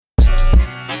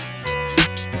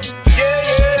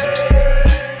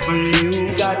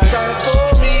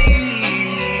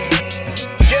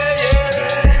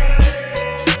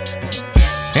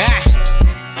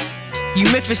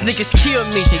Memphis niggas kill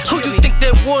me. Who you think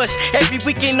that was? Every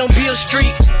weekend on Beale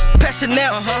Street, passing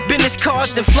out business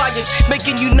cards and flyers,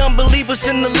 making you non-believers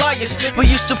and the liars. We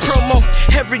used to promo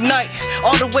every night,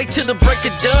 all the way to the break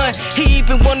of dawn. He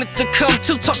even wanted to come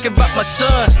too, talking about my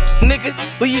son. Nigga,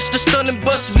 we used to stun and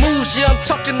bust moves. Yeah, I'm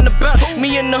talking about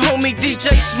me and the homie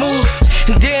DJ Smooth.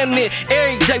 And damn near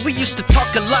every day we used to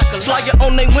talk a lot. Flyer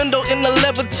on they window in the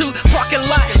level 2 parking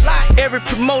lot. Every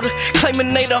promoter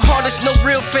claiming they the hardest. No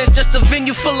real fans, just a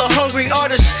venue full of hungry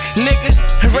artists. Nigga,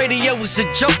 radio was a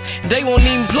joke, they won't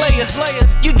even play it.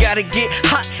 You gotta get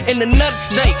hot in the United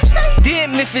States.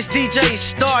 Then Memphis DJs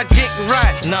start dick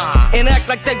right, and act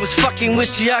like they was fucking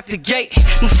with you out the gate.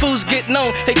 When fools get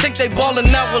known, they think they ballin'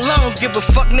 out. Well, I don't give a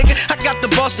fuck, nigga. I got the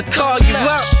boss to call you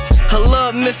out. I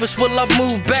love Memphis, will I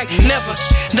move back? Never.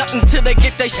 Not until they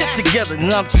get their shit together.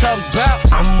 And I'm talking about,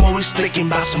 I'm always thinking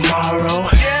about tomorrow.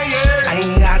 I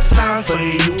ain't got time for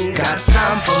you, got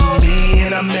time for me,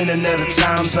 and I'm in another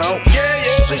time zone.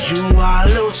 So you are a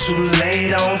little too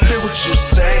late. I don't feel what you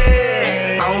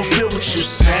say. I don't feel what you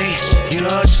say. You're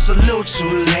just a little too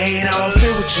late. I don't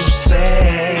feel what you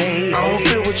say. I don't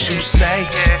feel what you say.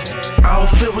 I don't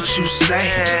feel what you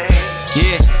say.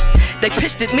 Yeah. They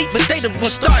pissed at me, but they the one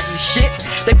started this shit.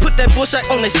 They put that bullshit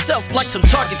on themselves like some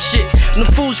Target shit. Them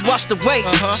fools washed away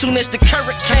soon as the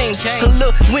current came. A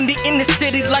little windy in the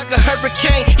city like a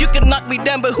hurricane. You can knock me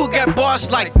down, but who got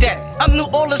bars like that? I'm New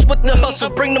Orleans with the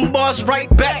hustle, bring them bars right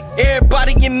back.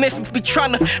 Everybody in Memphis be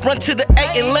tryna run to the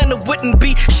A. Atlanta wouldn't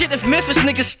be shit if Memphis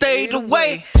niggas stayed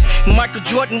away. Michael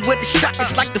Jordan with the shot,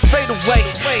 it's like the fadeaway.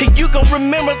 And you gon'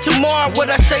 remember tomorrow what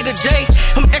I say today.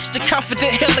 I'm extra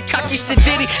confident, hella cocky, said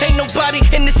Diddy. Ain't nobody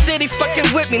in the city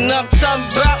fucking with me. Now I'm talking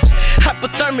about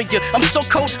hypothermia. I'm so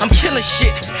cold, I'm killing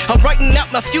shit. I'm writing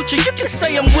out my future, you can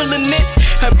say I'm willing it.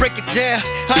 I break it down,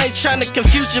 I ain't tryna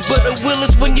confuse you, but a will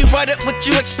is when you write up what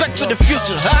you expect for the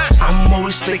future, I'm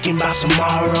always thinking about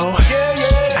tomorrow.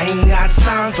 I ain't got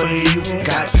time for you,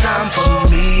 got time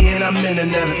for me, and I'm in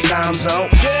another time zone.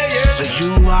 So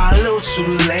you are a little too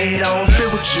late. I don't feel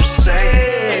what you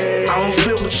say. I don't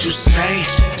feel what you say.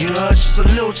 You're just a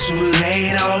little too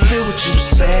late. I don't feel what you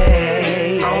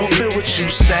say. I don't feel what you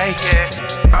say.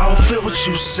 I don't feel what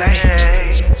you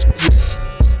say.